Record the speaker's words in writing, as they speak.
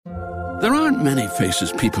There aren't many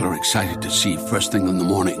faces people are excited to see first thing in the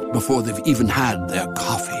morning before they've even had their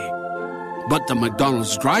coffee. But the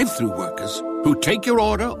McDonald's drive-thru workers who take your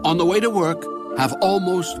order on the way to work have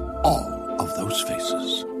almost all of those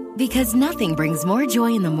faces. Because nothing brings more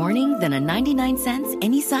joy in the morning than a 99-cent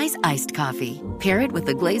any-size iced coffee. Pair it with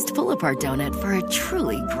a glazed pull-apart donut for a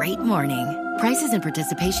truly great morning. Prices and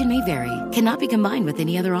participation may vary. Cannot be combined with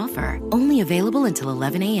any other offer. Only available until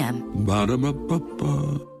 11 a.m.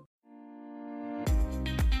 Ba-da-ba-ba-ba.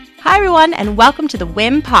 Hi, everyone, and welcome to the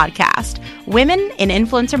WIM podcast. Women in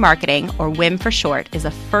Influencer Marketing, or WIM for short, is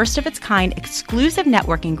a first-of-its-kind exclusive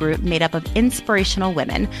networking group made up of inspirational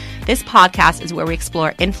women. This podcast is where we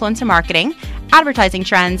explore influencer marketing, advertising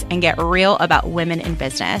trends, and get real about women in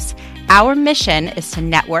business. Our mission is to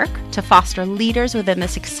network, to foster leaders within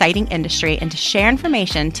this exciting industry, and to share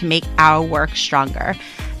information to make our work stronger.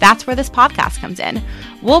 That's where this podcast comes in.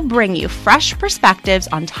 We'll bring you fresh perspectives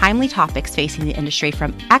on timely topics facing the industry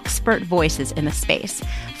from expert voices in the space.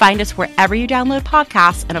 Find us wherever you download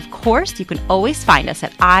podcasts, and of course, you can always find us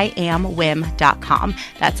at iamwim.com.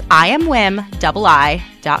 That's iamwim.com.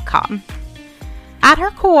 At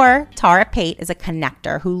her core, Tara Pate is a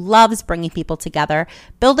connector who loves bringing people together,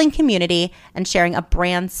 building community, and sharing a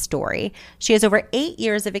brand story. She has over 8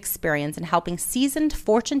 years of experience in helping seasoned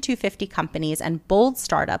Fortune 250 companies and bold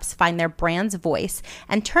startups find their brand's voice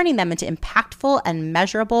and turning them into impactful and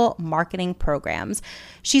measurable marketing programs.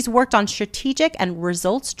 She's worked on strategic and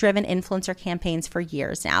results-driven influencer campaigns for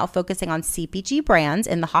years now, focusing on CPG brands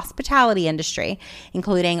in the hospitality industry,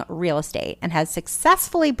 including real estate, and has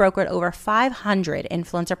successfully brokered over 500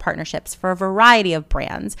 influencer partnerships for a variety of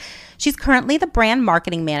brands. She's currently the brand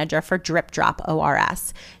marketing manager for Drip Drop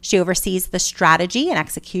ORS. She oversees the strategy and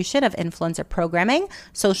execution of influencer programming,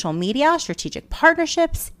 social media, strategic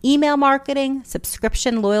partnerships, email marketing,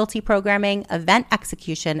 subscription loyalty programming, event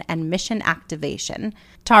execution, and mission activation.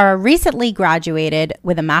 Tara recently graduated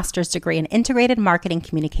with a master's degree in integrated marketing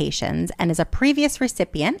communications and is a previous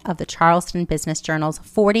recipient of the Charleston Business Journal's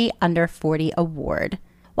 40 Under 40 Award.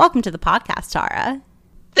 Welcome to the podcast, Tara.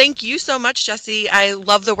 Thank you so much, Jessie. I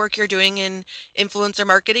love the work you're doing in influencer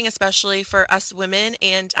marketing, especially for us women,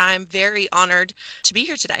 and I'm very honored to be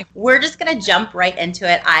here today. We're just going to jump right into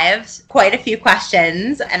it. I have quite a few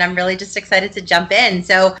questions, and I'm really just excited to jump in.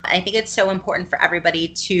 So I think it's so important for everybody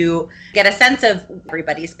to get a sense of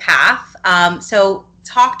everybody's path. So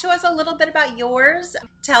talk to us a little bit about yours.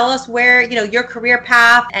 Tell us where, your career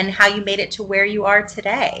path and how you made it to where you are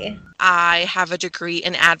today. I have a degree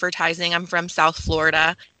in advertising. I'm from South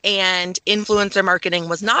Florida, and influencer marketing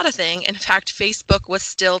was not a thing. In fact, Facebook was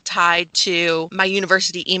still tied to my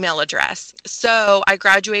university email address. So I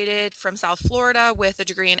graduated from South Florida with a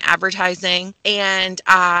degree in advertising, and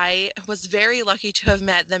I was very lucky to have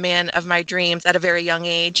met the man of my dreams at a very young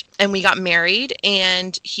age. And we got married,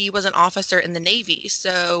 and he was an officer in the Navy.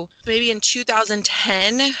 So maybe in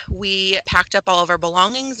 2010, we packed up all of our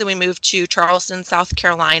belongings and we moved to Charleston, South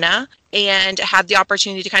Carolina, and had the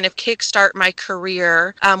opportunity to kind of kickstart my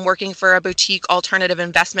career working for a boutique alternative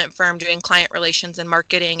investment firm doing client relations and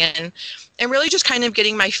marketing, and really just kind of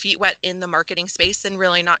getting my feet wet in the marketing space and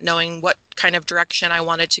really not knowing what kind of direction I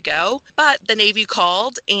wanted to go. But the Navy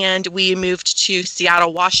called and we moved to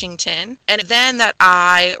Seattle, Washington. And then that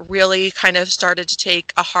I really kind of started to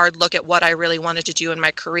take a hard look at what I really wanted to do in my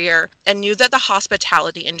career, and knew that the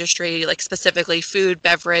hospitality industry, like specifically food,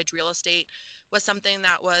 beverage, real estate, was something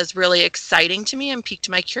that was really exciting to me and piqued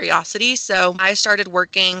my curiosity. So I started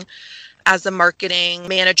working as a marketing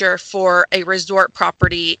manager for a resort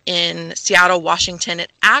property in Seattle, Washington.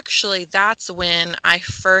 And actually, that's when I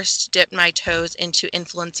first dipped my toes into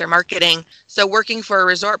influencer marketing. So working for a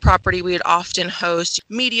resort property, we would often host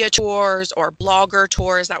media tours or blogger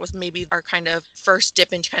tours. That was maybe our kind of first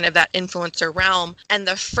dip into kind of that influencer realm. And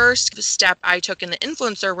the first step I took in the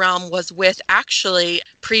influencer realm was with actually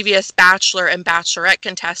previous Bachelor and Bachelorette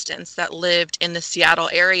contestants that lived in the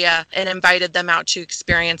Seattle area, and invited them out to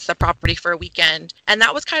experience the property for a weekend. And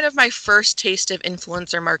that was kind of my first taste of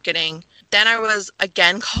influencer marketing. Then I was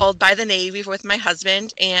again called by the Navy with my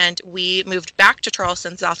husband, and we moved back to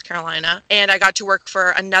Charleston, South Carolina, and I got to work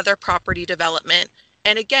for another property development.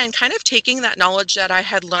 And again, kind of taking that knowledge that I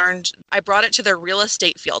had learned, I brought it to the real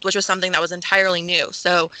estate field, which was something that was entirely new.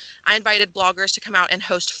 So I invited bloggers to come out and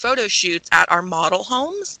host photo shoots at our model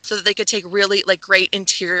homes so that they could take really great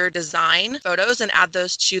interior design photos and add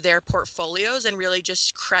those to their portfolios and really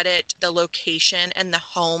just credit the location and the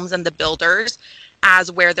homes and the builders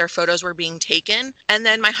as where their photos were being taken. And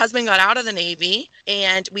then my husband got out of the Navy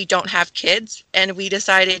and we don't have kids. And we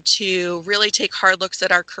decided to really take hard looks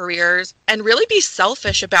at our careers and really be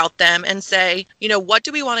selfish about them and say, what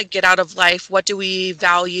do we want to get out of life? What do we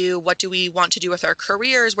value? What do we want to do with our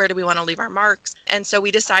careers? Where do we want to leave our marks? And so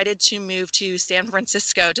we decided to move to San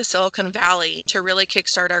Francisco, to Silicon Valley, to really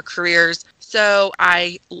kickstart our careers. So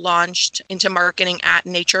I launched into marketing at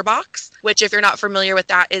NatureBox, which, if you're not familiar with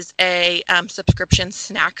that, is a subscription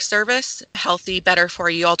snack service, healthy, better for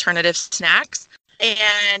you alternative snacks.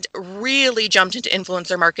 And really jumped into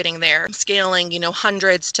influencer marketing there, scaling,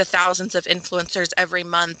 hundreds to thousands of influencers every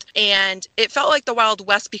month. And it felt like the Wild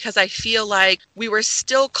West because I feel like we were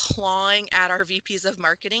still clawing at our VPs of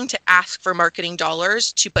marketing to ask for marketing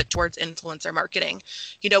dollars to put towards influencer marketing.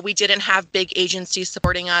 We didn't have big agencies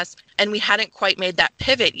supporting us and we hadn't quite made that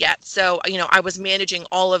pivot yet. So, I was managing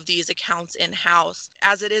all of these accounts in-house.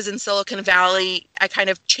 As it is in Silicon Valley, I kind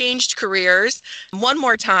of changed careers one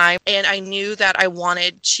more time, and I knew that I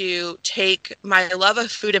wanted to take my love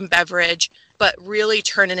of food and beverage, but really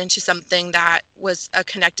turn it into something that was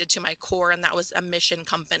connected to my core, and that was a mission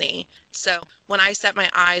company. So when I set my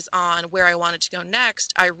eyes on where I wanted to go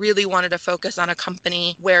next, I really wanted to focus on a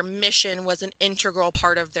company where mission was an integral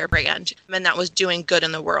part of their brand, and that was doing good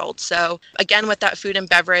in the world. So again, with that food and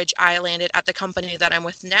beverage, I landed at the company that I'm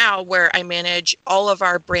with now, where I manage all of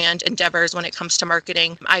our brand endeavors when it comes to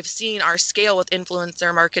marketing. I've seen our scale with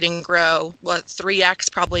influencer marketing grow,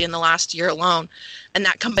 3x probably in the last year alone. And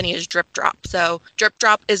that company is Drip Drop. So Drip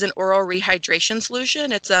Drop is an oral rehydration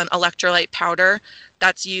solution. It's an electrolyte powder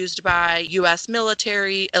that's used by U.S.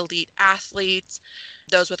 military, elite athletes,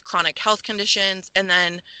 those with chronic health conditions. And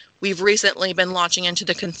then we've recently been launching into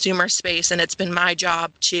the consumer space, and it's been my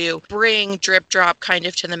job to bring Drip Drop kind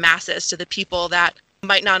of to the masses, to the people that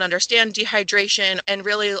might not understand dehydration, and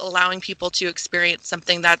really allowing people to experience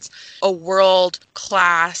something that's a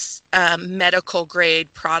world-class medical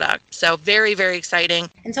grade product. So very, very exciting.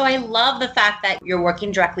 And so I love the fact that you're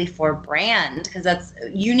working directly for brand, because that's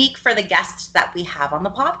unique for the guests that we have on the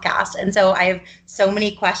podcast. And so I have so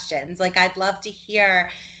many questions. I'd love to hear,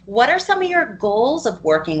 what are some of your goals of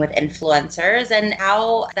working with influencers and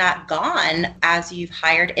how that gone as you've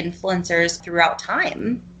hired influencers throughout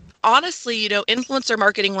time? Honestly, influencer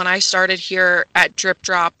marketing when I started here at Drip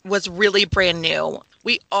Drop was really brand new.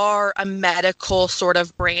 We are a medical sort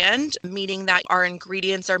of brand, meaning that our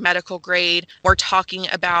ingredients are medical grade. We're talking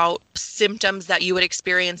about symptoms that you would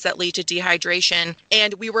experience that lead to dehydration.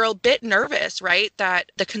 And we were a bit nervous, right,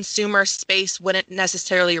 that the consumer space wouldn't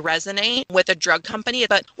necessarily resonate with a drug company.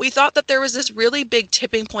 But we thought that there was this really big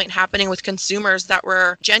tipping point happening with consumers that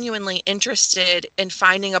were genuinely interested in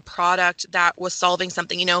finding a product that was solving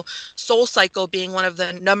something. Soul Cycle being one of the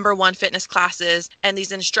 #1 fitness classes, and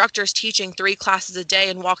these instructors teaching 3 classes a day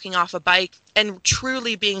and walking off a bike and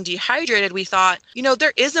truly being dehydrated, we thought,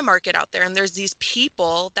 there is a market out there and there's these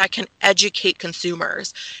people that can educate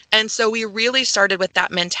consumers. And so we really started with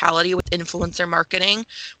that mentality with influencer marketing,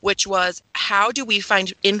 which was, how do we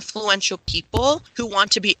find influential people who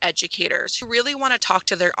want to be educators, who really want to talk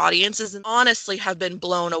to their audiences, and honestly have been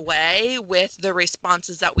blown away with the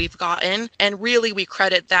responses that we've gotten. And really we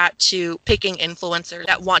credit that to picking influencers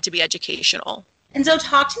that want to be educational. And so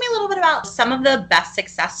talk to me a little bit about some of the best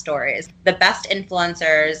success stories, the best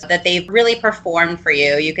influencers that they've really performed for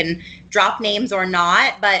you. You can drop names or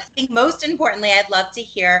not, but I think most importantly, I'd love to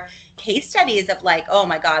hear case studies of oh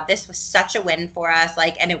my God, this was such a win for us.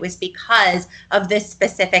 And it was because of this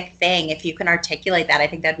specific thing. If you can articulate that, I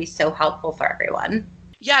think that'd be so helpful for everyone.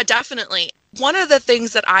 Yeah, definitely. One of the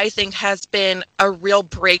things that I think has been a real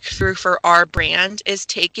breakthrough for our brand is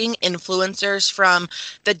taking influencers from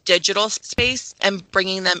the digital space and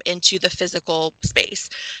bringing them into the physical space.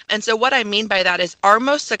 And so what I mean by that is our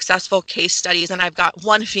most successful case studies, and I've got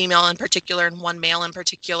one female in particular and one male in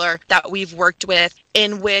particular that we've worked with,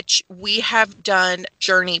 in which we have done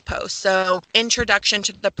journey posts. So introduction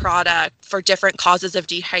to the product for different causes of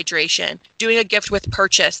dehydration, doing a gift with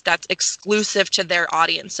purchase that's exclusive to their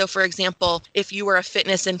audience. So for example, if you were a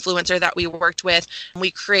fitness influencer that we worked with, we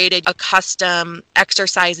created a custom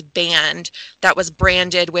exercise band that was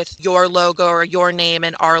branded with your logo or your name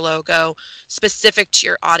and our logo specific to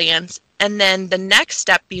your audience. And then the next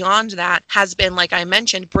step beyond that has been, like I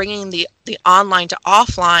mentioned, bringing the online to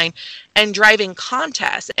offline and driving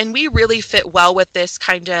contests. And we really fit well with this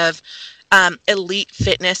kind of elite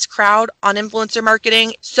fitness crowd on influencer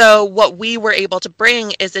marketing. So what we were able to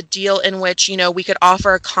bring is a deal in which, we could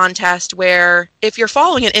offer a contest where if you're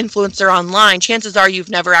following an influencer online, chances are you've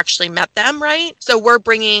never actually met them, right? So we're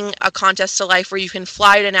bringing a contest to life where you can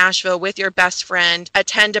fly to Nashville with your best friend,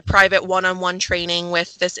 attend a private one-on-one training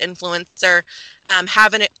with this influencer,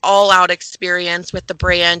 have an all-out experience with the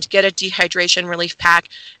brand, get a dehydration relief pack,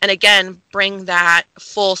 and again, bring that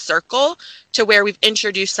full circle to where we've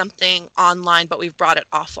introduced something online, but we've brought it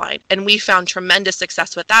offline. And we found tremendous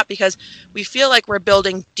success with that because we feel like we're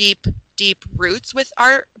building deep roots with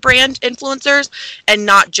our brand influencers and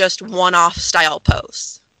not just one-off style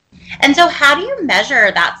posts. And so how do you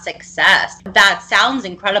measure that success? That sounds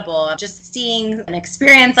incredible. Just seeing an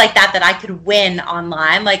experience like that I could win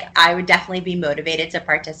online, I would definitely be motivated to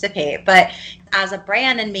participate. But as a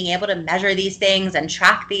brand and being able to measure these things and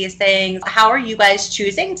track these things, how are you guys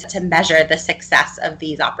choosing to measure the success of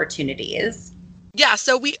these opportunities? Yeah,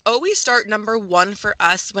 so we always start number one for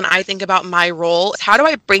us when I think about my role. How do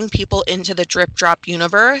I bring people into the Drip Drop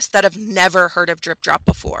universe that have never heard of Drip Drop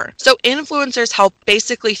before? So influencers help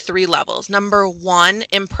basically 3 levels. Number one,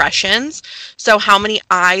 impressions. So how many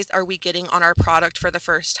eyes are we getting on our product for the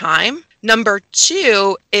first time? Number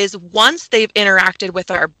 2 is once they've interacted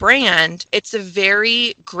with our brand, it's a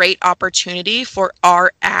very great opportunity for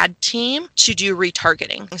our ad team to do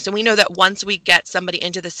retargeting. So we know that once we get somebody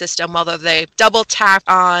into the system, whether they double tap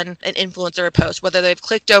on an influencer post, whether they've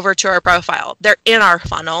clicked over to our profile, they're in our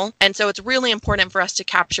funnel. And so it's really important for us to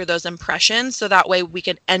capture those impressions so that way we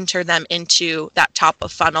can enter them into that top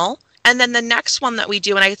of funnel. And then the next one that we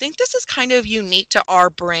do, and I think this is kind of unique to our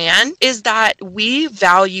brand, is that we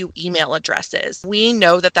value email addresses. We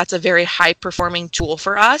know that that's a very high performing tool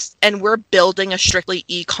for us, and we're building a strictly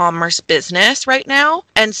e-commerce business right now.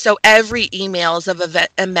 And so every email is of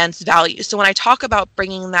immense value. So when I talk about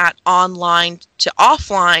bringing that online to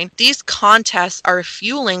offline, these contests are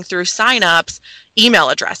fueling through signups email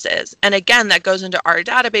addresses. And again, that goes into our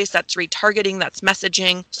database, that's retargeting, that's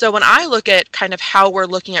messaging. So when I look at kind of how we're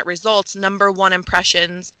looking at results, number 1,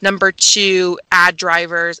 impressions, number 2, ad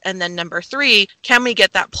drivers, and then number 3, can we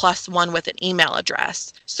get that +1 with an email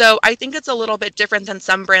address? So I think it's a little bit different than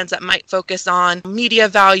some brands that might focus on media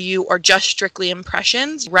value or just strictly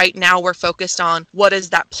impressions. Right now, we're focused on what is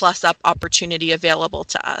that plus up opportunity available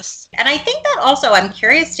to us. And I think that also, I'm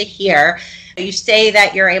curious to hear, you say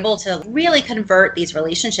that you're able to really convert these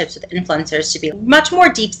relationships with influencers to be much more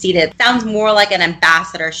deep-seated. Sounds more like an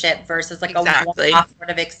ambassadorship versus like Exactly. a one-off sort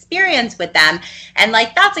of experience with them. And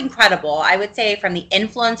that's incredible. I would say from the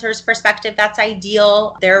influencer's perspective, that's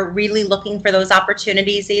ideal. They're really looking for those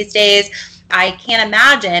opportunities these days. I can't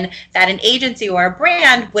imagine that an agency or a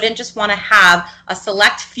brand wouldn't just want to have a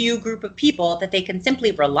select few group of people that they can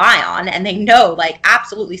simply rely on and they know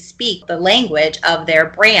absolutely speak the language of their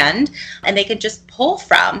brand and they can just pull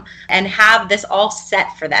from and have this all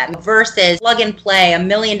set for them versus plug and play a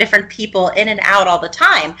million different people in and out all the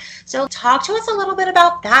time. So talk to us a little bit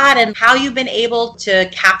about that and how you've been able to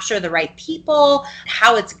capture the right people,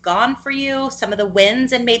 how it's gone for you, some of the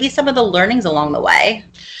wins and maybe some of the learnings along the way.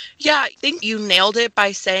 Yeah, I think you nailed it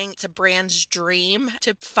by saying it's a brand's dream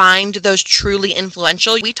to find those truly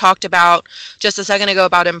influential. We talked about just a second ago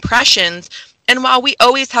about impressions. And while we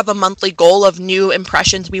always have a monthly goal of new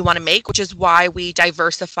impressions we want to make, which is why we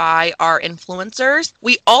diversify our influencers,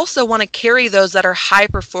 we also want to carry those that are high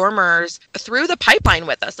performers through the pipeline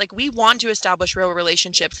with us. We want to establish real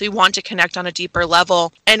relationships. We want to connect on a deeper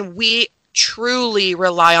level. And we truly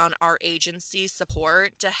rely on our agency's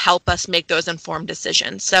support to help us make those informed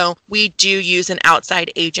decisions. So we do use an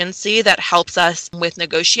outside agency that helps us with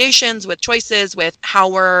negotiations, with choices, with how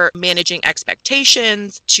we're managing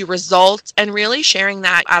expectations to results, and really sharing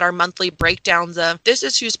that at our monthly breakdowns of this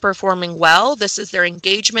is who's performing well, this is their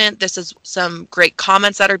engagement, this is some great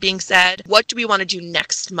comments that are being said. What do we want to do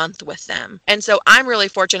next month with them? And so I'm really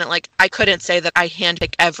fortunate, I couldn't say that I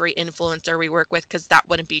handpick every influencer we work with because that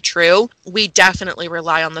wouldn't be true. We definitely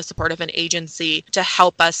rely on the support of an agency to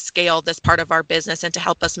help us scale this part of our business and to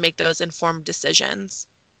help us make those informed decisions.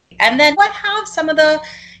 And then what have some of the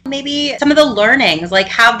learnings,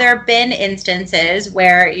 have there been instances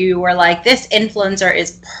where you were this influencer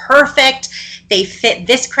is perfect, they fit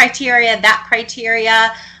this criteria, that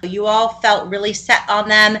criteria, you all felt really set on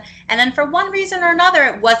them, And then for one reason or another,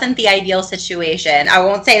 it wasn't the ideal situation. I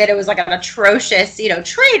won't say that it was like an atrocious,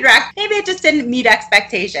 trade wreck. Maybe it just didn't meet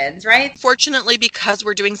expectations, right? Fortunately, because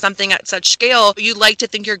we're doing something at such scale, you like to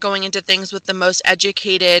think you're going into things with the most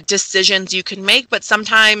educated decisions you can make. But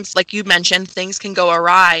sometimes, like you mentioned, things can go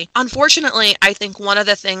awry. Unfortunately, I think one of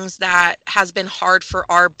the things that has been hard for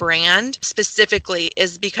our brand specifically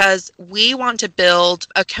is because we want to build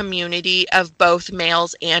a community of both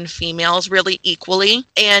males and females really equally.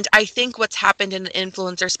 And I think what's happened in the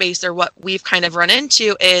influencer space, or what we've kind of run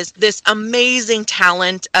into, is this amazing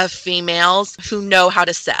talent of females who know how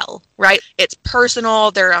to sell, right? It's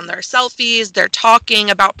personal. They're on their selfies. They're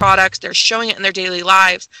talking about products. They're showing it in their daily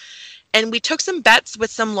lives. And we took some bets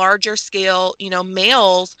with some larger scale,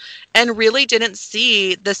 males, and really didn't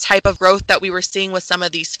see this type of growth that we were seeing with some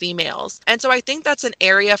of these females. And so I think that's an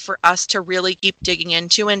area for us to really keep digging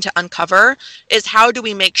into and to uncover, is how do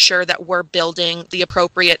we make sure that we're building the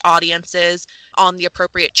appropriate audiences on the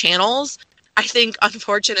appropriate channels. I think,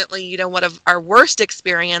 unfortunately, one of our worst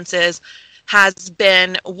experiences has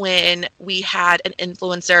been when we had an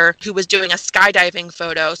influencer who was doing a skydiving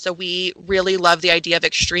photo. So we really love the idea of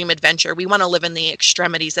extreme adventure. We want to live in the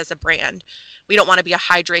extremities as a brand. We don't want to be a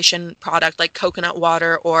hydration product like coconut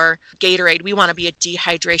water or Gatorade. We want to be a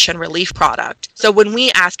dehydration relief product. So when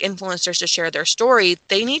we ask influencers to share their story,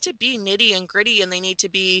 they need to be nitty and gritty, and they need to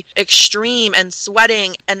be extreme and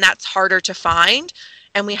sweating, and that's harder to find.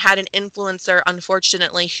 And we had an influencer,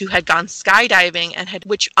 unfortunately, who had gone skydiving and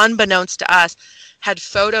which unbeknownst to us, had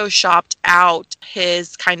photoshopped out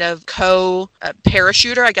his kind of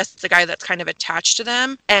parachuter. I guess it's the guy that's kind of attached to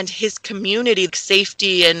them. And his community,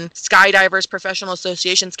 safety and skydivers, professional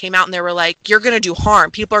associations came out and they were like, you're going to do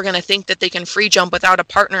harm. People are going to think that they can free jump without a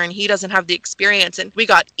partner, and he doesn't have the experience. And we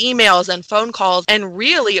got emails and phone calls. And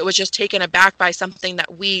really, it was just taken aback by something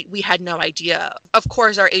that we had no idea. Of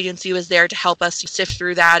course, our agency was there to help us sift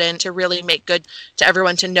through that and to really make good to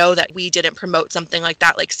everyone to know that we didn't promote something like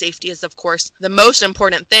that. Like, safety is, of course, the most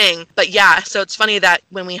important thing. But yeah, so it's funny that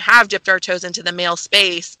when we have dipped our toes into the male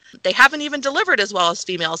space, they haven't even delivered as well as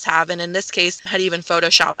females have. And in this case, had even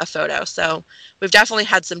photoshopped a photo. So we've definitely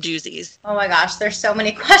had some doozies. Oh my gosh, there's so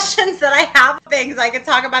many questions that I have. Things I could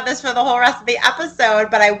talk about this for the whole rest of the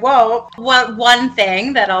episode, but I won't. One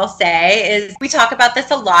thing that I'll say is we talk about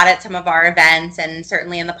this a lot at some of our events, and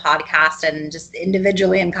certainly in the podcast and just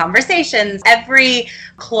individually in conversations. Every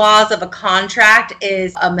clause of a contract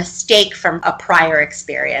is a mistake from a prior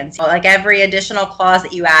experience. Like every additional clause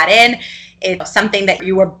that you add in, it's something that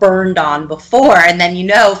you were burned on before, and then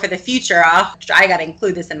for the future, I got to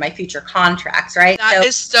include this in my future contracts, right? That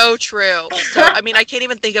is so true. So, I can't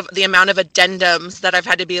even think of the amount of addendums that I've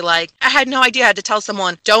had to be like, I had no idea. I had to tell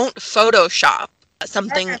someone, don't Photoshop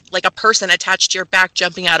something like a person attached to your back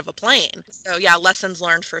jumping out of a plane. So yeah, lessons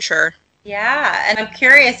learned for sure. Yeah, and I'm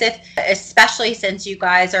curious if, especially since you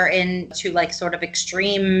guys are into like sort of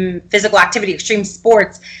extreme physical activity, extreme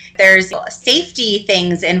sports, there's safety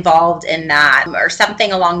things involved in that or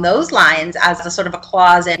something along those lines as a sort of a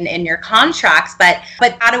clause in your contracts, but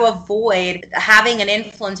how to avoid having an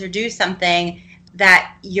influencer do something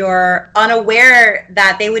that you're unaware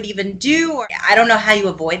that they would even do, or I don't know how you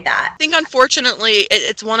avoid that. I think unfortunately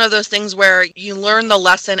it's one of those things where you learn the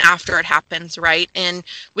lesson after it happens, right? And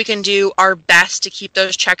we can do our best to keep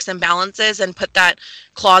those checks and balances and put that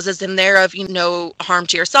clauses in there of no harm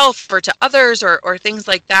to yourself or to others or things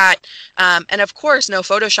like that. And of course, no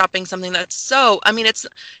photoshopping something that's so,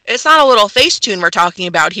 it's not a little Facetune we're talking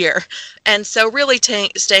about here. And so really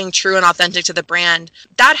staying true and authentic to the brand,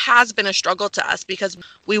 that has been a struggle to us because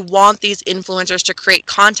we want these influencers to create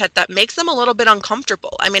content that makes them a little bit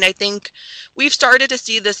uncomfortable. I think we've started to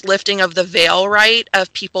see this lifting of the veil, right,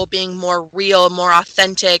 of people being more real, more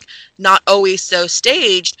authentic, not always so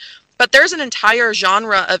staged. But there's an entire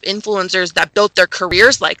genre of influencers that built their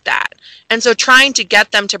careers like that. And so trying to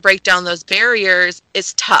get them to break down those barriers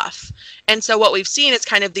is tough. And so what we've seen is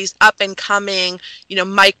kind of these up and coming,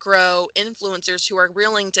 micro influencers who are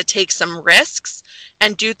willing to take some risks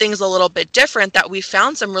and do things a little bit different that we've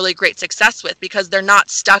found some really great success with because they're not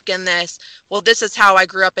stuck in this, well, this is how I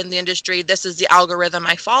grew up in the industry, this is the algorithm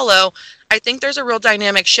I follow. I think there's a real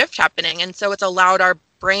dynamic shift happening. And so it's allowed our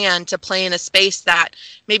brand to play in a space that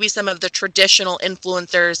maybe some of the traditional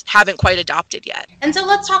influencers haven't quite adopted yet. And so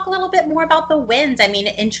let's talk a little bit more about the wins.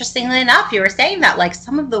 Interestingly enough, you were saying that like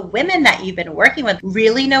some of the women that you've been working with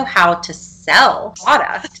really know how to sell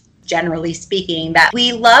product. generally speaking, that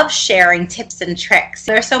we love sharing tips and tricks.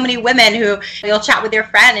 There are so many women who you'll chat with your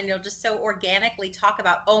friend and you'll just so organically talk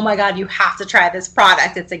about, oh my God, you have to try this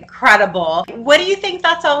product. It's incredible. What do you think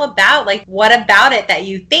that's all about? Like, what about it that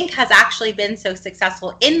you think has actually been so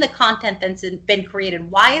successful in the content that's been created?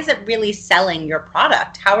 Why is it really selling your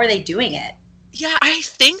product? How are they doing it? Yeah, I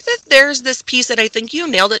think that there's this piece that I think you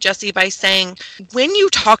nailed it, Jessie, by saying when you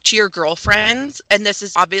talk to your girlfriends, and this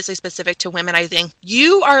is obviously specific to women, I think,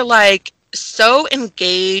 you are like so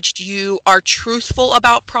engaged, you are truthful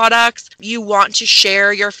about products, you want to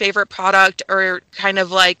share your favorite product or kind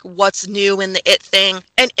of like what's new in the it thing.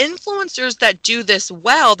 And influencers that do this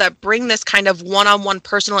well, that bring this kind of one-on-one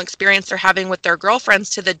personal experience they're having with their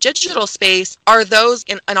girlfriends to the digital space are those,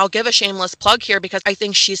 and I'll give a shameless plug here because I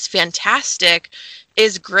think she's fantastic,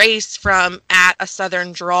 is Grace from At A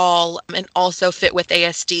Southern Drawl and also Fit With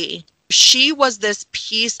ASD. She was this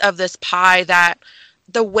piece of this pie that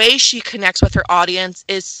the way she connects with her audience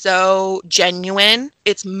is so genuine.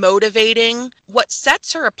 It's motivating. What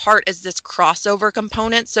sets her apart is this crossover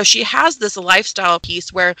component. So she has this lifestyle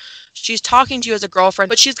piece where she's talking to you as a girlfriend,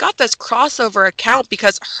 but she's got this crossover account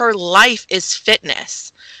because her life is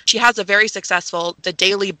fitness. She has a very successful, the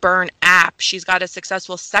Daily Burn app. She's got a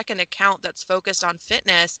successful second account that's focused on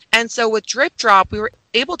fitness. And so with Drip Drop, we were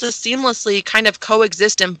able to seamlessly kind of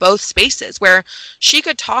coexist in both spaces where she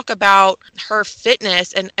could talk about her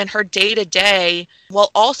fitness and her day-to-day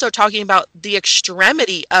while also talking about the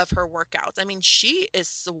extremity of her workouts. I mean, she is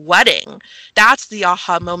sweating. That's the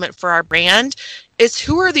aha moment for our brand, is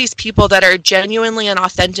who are these people that are genuinely and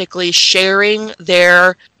authentically sharing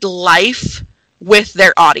their life with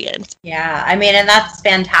their audience. Yeah, I mean, and that's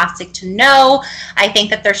fantastic to know. I think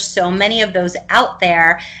that there's so many of those out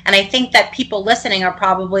there. And I think that people listening are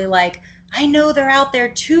probably like, I know they're out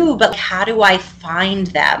there too, but how do I find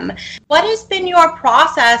them? What has been your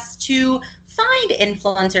process to find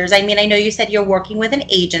influencers? I mean, I know you said you're working with an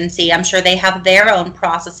agency. I'm sure they have their own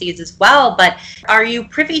processes as well, but are you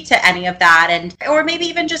privy to any of that? And or maybe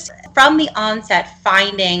even just from the onset,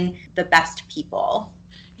 finding the best people?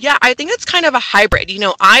 Yeah, I think it's kind of a hybrid. You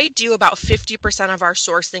know, I do about 50% of our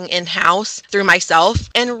sourcing in-house through myself.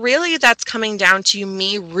 And really that's coming down to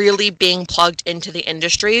me really being plugged into the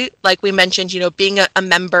industry. Like we mentioned, you know, being a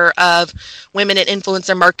member of Women in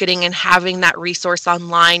Influencer Marketing and having that resource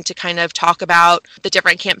online to kind of talk about the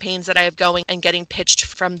different campaigns that I have going and getting pitched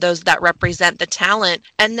from those that represent the talent.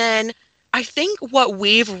 And then I think what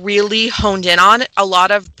we've really honed in on, a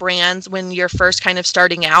lot of brands when you're first kind of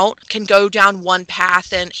starting out can go down one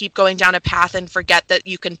path and keep going down a path and forget that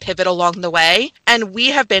you can pivot along the way. And we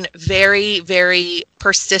have been very, very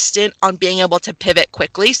persistent on being able to pivot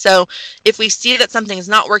quickly. So if we see that something's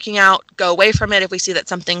not working out, go away from it. If we see that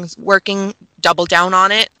something's working, double down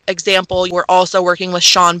on it. Example, we're also working with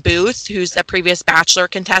Sean Booth, who's a previous Bachelor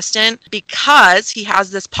contestant, because he has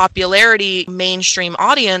this popularity mainstream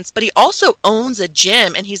audience, but he also owns a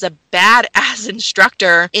gym and he's a badass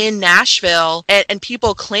instructor in Nashville, and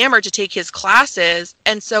people clamor to take his classes.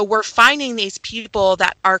 And so we're finding these people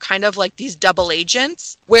that are kind of like these double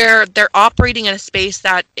agents where they're operating in a space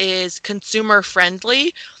that is consumer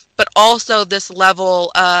friendly, but also this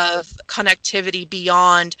level of connectivity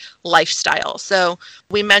beyond lifestyle. So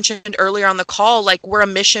we mentioned earlier on the call, like we're a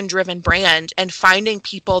mission-driven brand, and finding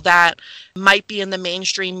people that might be in the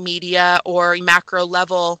mainstream media or macro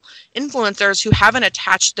level influencers who haven't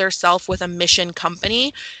attached themselves with a mission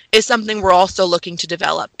company is something we're also looking to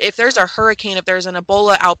develop. If there's a hurricane, if there's an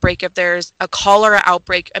Ebola outbreak, if there's a cholera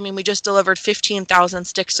outbreak, I mean, we just delivered 15,000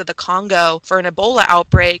 sticks to the Congo for an Ebola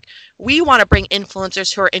outbreak. We want to bring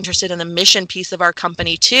influencers who are interested in the mission piece of our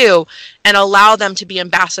company too, and allow them to be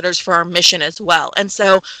ambassadors for our mission as well. And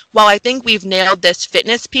so while I think we've nailed this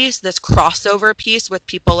fitness piece, this crossover piece with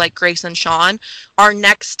people like Grace and Sean, our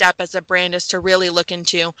next step as a brand is to really look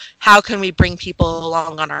into how can we bring people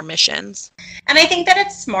along on our missions. And I think that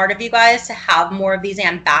it's smart of you guys to have more of these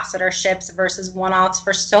ambassadorships versus one-offs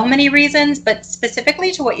for so many reasons, but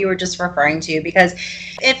specifically to what you were just referring to, because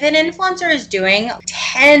if an influencer is doing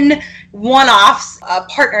 10 one-offs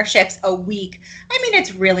partnerships a week, I mean,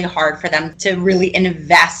 it's really hard for them to really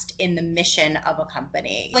invest in the mission of a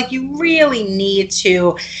company. Like, you really need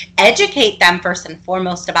to educate them first and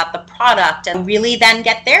foremost about the product, and really then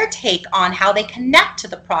get their take on how they connect to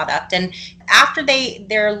the product. And after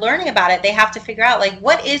they're learning about it, they have to figure out, like,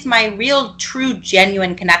 what is my real, true,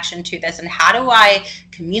 genuine connection to this, and how do I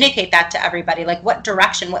communicate that to everybody? Like, what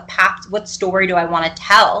direction, what path, what story do I want to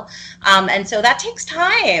tell? And so that takes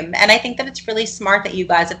time. And I think that it's really smart that you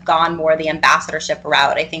guys have gone more the ambassadorship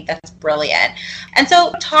route. I think that's brilliant. And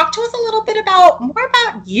so talk to us a little bit more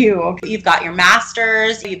about you. You've got your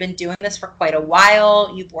master's. You've been doing this for quite a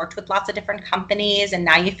while. You've worked with lots of different companies, and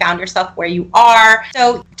now you found yourself where you are.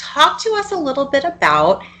 So talk to us a little bit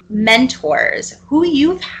about mentors, who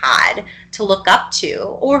you've had to look up to,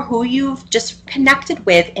 or who you've just connected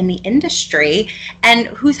with in the industry, and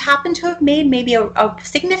who's happened to have made maybe a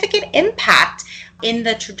significant impact in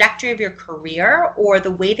the trajectory of your career or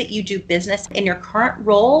the way that you do business in your current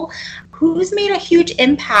role. Who's made a huge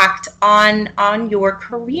impact on your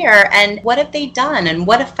career, and what have they done, and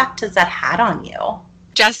what effect has that had on you?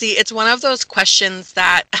 Jessie, it's one of those questions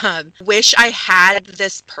that wish I had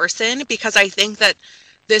this person, because I think that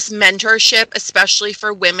this mentorship, especially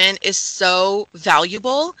for women, is so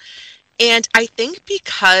valuable. And I think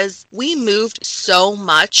because we moved so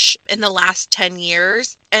much in the last 10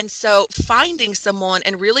 years, and so finding someone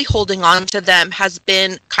and really holding on to them has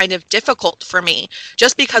been kind of difficult for me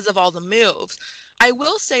just because of all the moves. I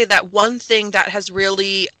will say that one thing that has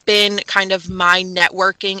really been kind of my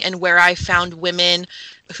networking and where I found women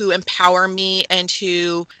who empower me and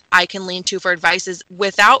who I can lean to for advice is,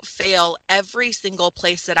 without fail, every single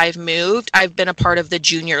place that I've moved, I've been a part of the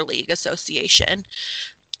Junior League Association.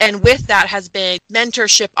 And with that has been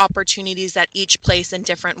mentorship opportunities at each place in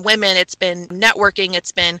different women. It's been networking,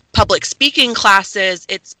 it's been public speaking classes,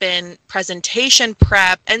 it's been presentation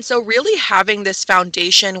prep. And so really having this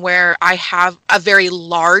foundation where I have a very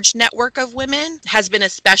large network of women has been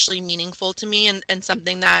especially meaningful to me, and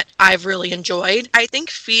something that I've really enjoyed. I think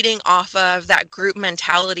feeding off of that group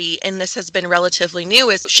mentality, and this has been relatively new,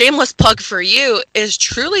 is shameless plug for you, is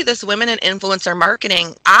truly this women in influencer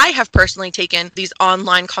marketing. I have personally taken these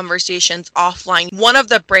online conversations offline. One of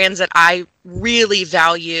the brands that I really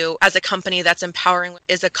value as a company that's empowering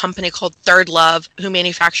is a company called Third Love, who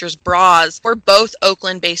manufactures bras. We're both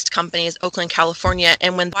Oakland-based companies, Oakland, California.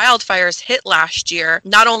 And when wildfires hit last year,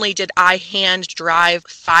 not only did I hand drive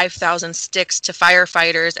 5,000 sticks to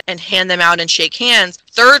firefighters and hand them out and shake hands,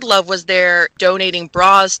 Third Love was there donating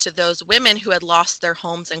bras to those women who had lost their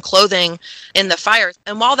homes and clothing in the fires.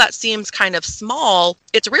 And while that seems kind of small,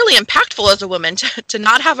 it's really impactful as a woman to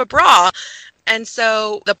not have a bra. And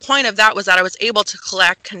so the point of that was that I was able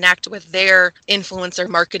to connect with their influencer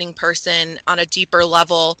marketing person on a deeper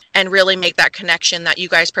level and really make that connection that you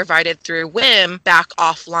guys provided through WIM back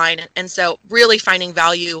offline. And so really finding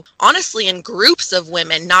value, honestly, in groups of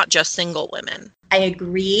women, not just single women. I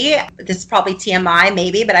agree. This is probably TMI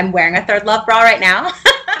maybe, but I'm wearing a Third Love bra right now.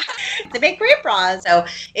 They make great bras. So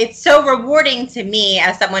it's so rewarding to me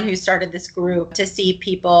as someone who started this group to see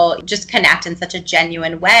people just connect in such a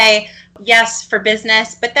genuine way. Yes, for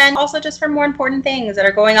business, but then also just for more important things that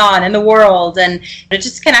are going on in the world, and to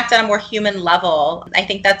just connect on a more human level. I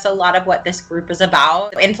think that's a lot of what this group is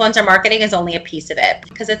about. Influencer marketing is only a piece of it,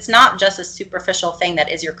 because it's not just a superficial thing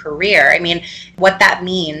that is your career. I mean, what that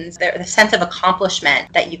means, the sense of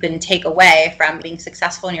accomplishment that you can take away from being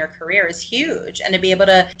successful in your career is huge. And to be able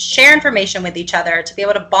to share information with each other, to be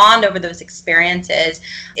able to bond over those experiences,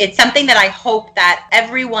 it's something that I hope that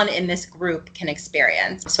everyone in this group can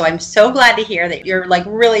experience. So I'm so glad to hear that you're like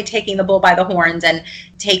really taking the bull by the horns and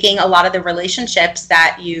taking a lot of the relationships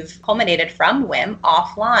that you've culminated from WIM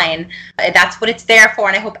offline. That's what it's there for,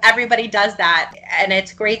 and I hope everybody does that. And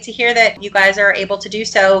it's great to hear that you guys are able to do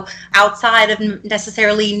so outside of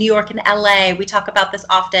necessarily New York and LA. We talk about this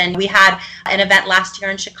often. We had an event last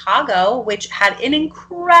year in Chicago, which had an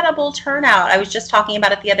incredible turnout. I was just talking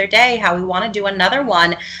about it the other day, how we want to do another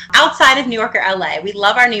one outside of New York or LA. We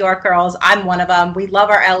love our New York girls. I'm one of them. We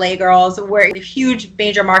love our LA girls. We're in huge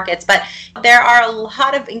major markets, but there are a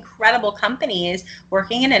lot of incredible companies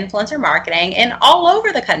working in influencer marketing and all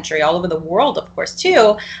over the country, all over the world, of course,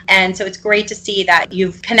 too. And so it's great to see that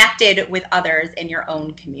you've connected with others in your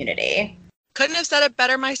own community. Couldn't have said it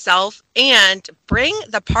better myself. And bring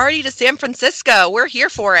the party to San Francisco. We're here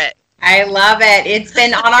for it. I love it. It's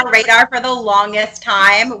been on our radar for the longest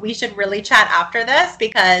time. We should really chat after this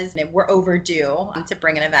because we're overdue to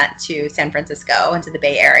bring an event to San Francisco and to the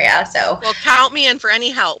Bay Area. So, well, count me in for any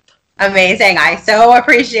help. Amazing. I so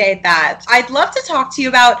appreciate that. I'd love to talk to you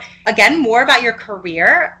about, again, more about your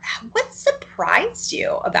career. What surprised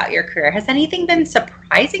you about your career? Has anything been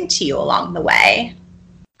surprising to you along the way?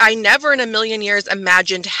 I never in a million years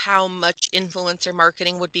imagined how much influencer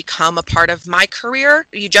marketing would become a part of my career.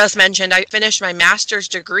 You just mentioned I finished my master's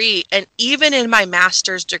degree, and even in my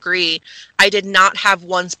master's degree, I did not have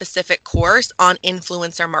one specific course on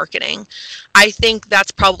influencer marketing. I think that's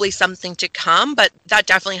probably something to come, but that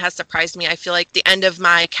definitely has surprised me. I feel like the end of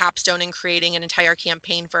my capstone in creating an entire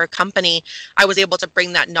campaign for a company, I was able to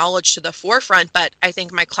bring that knowledge to the forefront, but I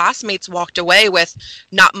think my classmates walked away with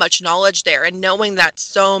not much knowledge there. And knowing that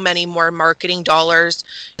so many more marketing dollars,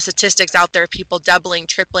 statistics out there, people doubling,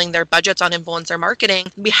 tripling their budgets on influencer marketing,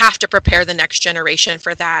 we have to prepare the next generation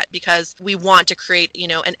for that because we want to create,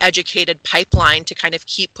 an educated pipeline to kind of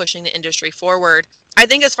keep pushing the industry forward. I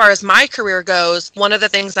think as far as my career goes, one of the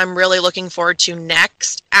things I'm really looking forward to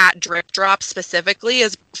next at Drip Drop specifically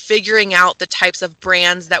is figuring out the types of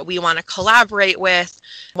brands that we want to collaborate with,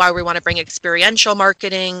 why we want to bring experiential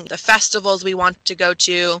marketing, the festivals we want to go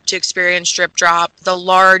to experience Drip Drop, the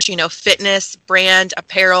large, fitness, brand,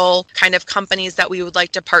 apparel kind of companies that we would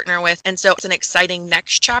like to partner with. And so it's an exciting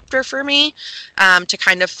next chapter for me to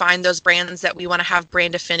kind of find those brands that we want to have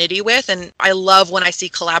brand affinity with. And I love when I see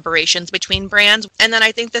collaborations between brands. And then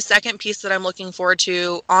I think the second piece that I'm looking forward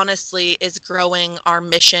to, honestly, is growing our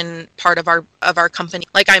mission part of our company.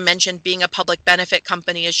 Like I mentioned, being a public benefit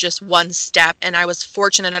company is just one step. And I was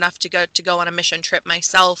fortunate enough to go on a mission trip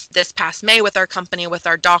myself this past May with our company, with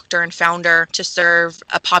our doctor and founder, to serve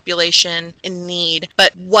a population in need.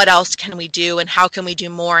 But what else can we do, and how can we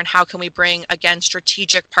do more, and how can we bring, again,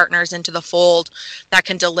 strategic partners into the fold that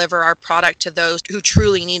can deliver our product to those who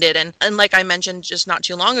truly need it? And like I mentioned just not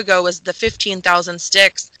too long ago, was the 15,000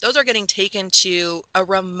 sticks. Those are getting taken to a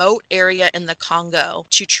remote area in the Congo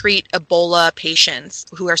to treat Ebola patients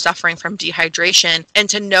who are suffering from dehydration. And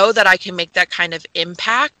to know that I can make that kind of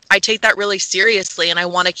impact, I take that really seriously, and I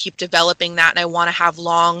want to keep developing that, and I want to have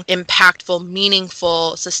long, impactful,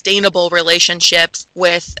 meaningful, sustainable relationships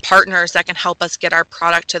with partners that can help us get our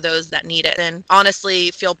product to those that need it. And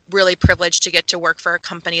honestly, feel really privileged to get to work for a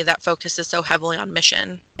company that focuses so heavily on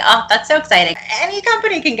mission. Oh, that's so exciting. Any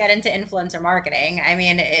company can get into influencer marketing. I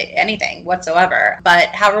mean, anything whatsoever. But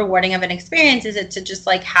how rewarding of an experience is it to just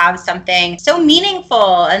have something so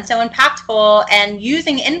meaningful and so impactful, and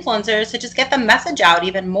using influencers to just get the message out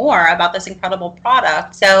even more about this incredible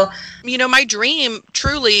product. So, my dream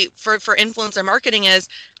truly for influencer marketing is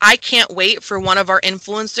I can't wait for one of our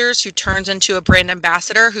influencers who turns into a brand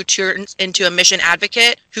ambassador, who turns into a mission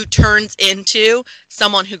advocate, who turns into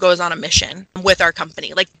someone who goes on a mission with our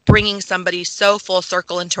company, like bringing somebody so full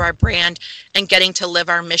circle into our brand and getting to live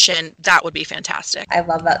our mission. That would be fantastic. I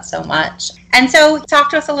love that so much. And so talk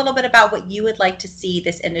to us a little bit about what you would like to see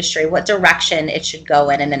this industry, what direction it should go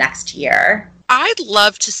in the next year. I'd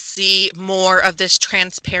love to see more of this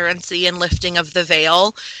transparency and lifting of the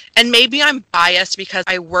veil. And maybe I'm biased because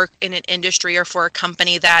I work in an industry or for a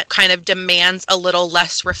company that kind of demands a little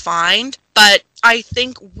less refined. But I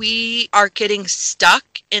think we are getting stuck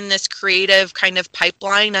in this creative kind of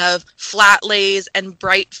pipeline of flat lays and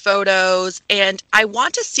bright photos. And I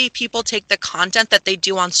want to see people take the content that they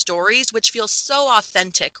do on stories, which feels so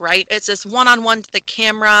authentic, right? It's this one-on-one to the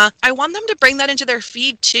camera. I want them to bring that into their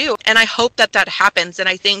feed too. And I hope that happens. And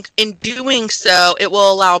I think in doing so, it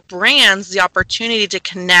will allow brands the opportunity to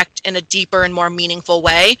connect in a deeper and more meaningful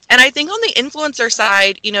way. And I think on the influencer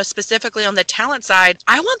side, specifically on the talent side,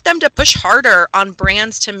 I want them to push harder on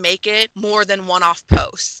brands to make it more than one-off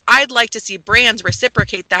posts. I'd like to see brands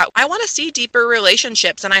reciprocate that. I want to see deeper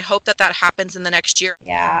relationships, and I hope that happens in the next year.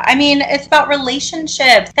 Yeah, I mean, it's about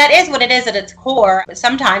relationships. That is what it is at its core. But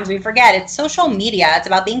sometimes we forget it's social media. It's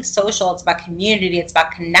about being social. It's about community. It's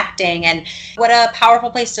about connecting. And what a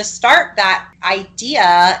powerful place to start that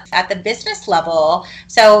idea at the business level.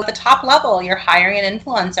 So at the top level, you're hiring an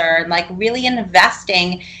influencer and really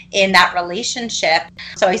investing in that relationship.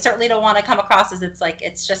 So I certainly don't want to come across as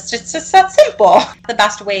it's just that simple. The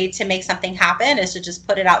best way to make something happen is to just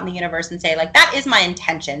put it out in the universe and say that is my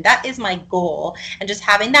intention, that is my goal, and just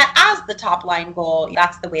having that as the top line goal,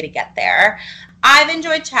 that's the way to get there. I've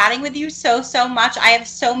enjoyed chatting with you so much. I have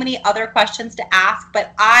so many other questions to ask,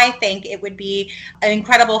 but I think it would be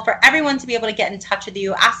incredible for everyone to be able to get in touch with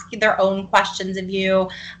you, ask their own questions of you.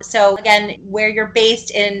 So again, where you're based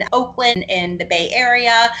in Oakland, in the Bay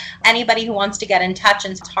Area, anybody who wants to get in touch,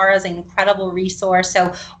 and Tara is an incredible resource.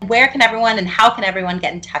 So where can everyone and how can everyone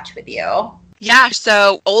get in touch with you? Yeah,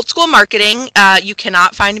 so old school marketing, you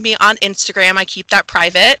cannot find me on Instagram. I keep that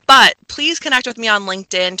private, but please connect with me on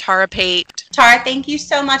LinkedIn, Tara Pate. Tara, thank you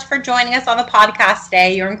so much for joining us on the podcast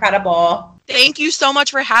today. You're incredible. Thank you so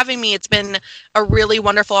much for having me. It's been a really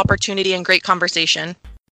wonderful opportunity and great conversation.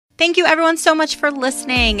 Thank you everyone so much for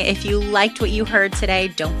listening. If you liked what you heard today,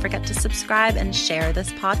 don't forget to subscribe and share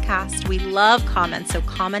this podcast. We love comments, so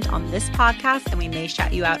comment on this podcast and we may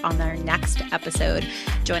shout you out on our next episode.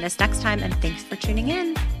 Join us next time and thanks for tuning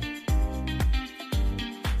in.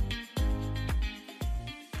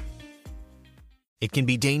 It can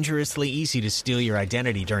be dangerously easy to steal your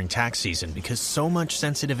identity during tax season because so much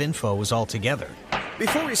sensitive info is all together.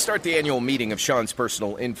 Before we start the annual meeting of Sean's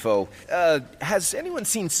personal info, has anyone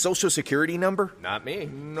seen Social Security number? Not me.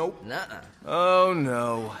 Nope. Nuh-uh. Oh,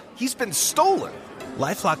 no. He's been stolen.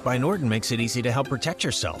 LifeLock by Norton makes it easy to help protect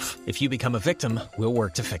yourself. If you become a victim, we'll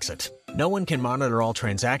work to fix it. No one can monitor all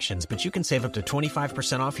transactions, but you can save up to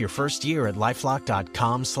 25% off your first year at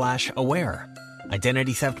LifeLock.com/aware.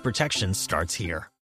 Identity theft protection starts here.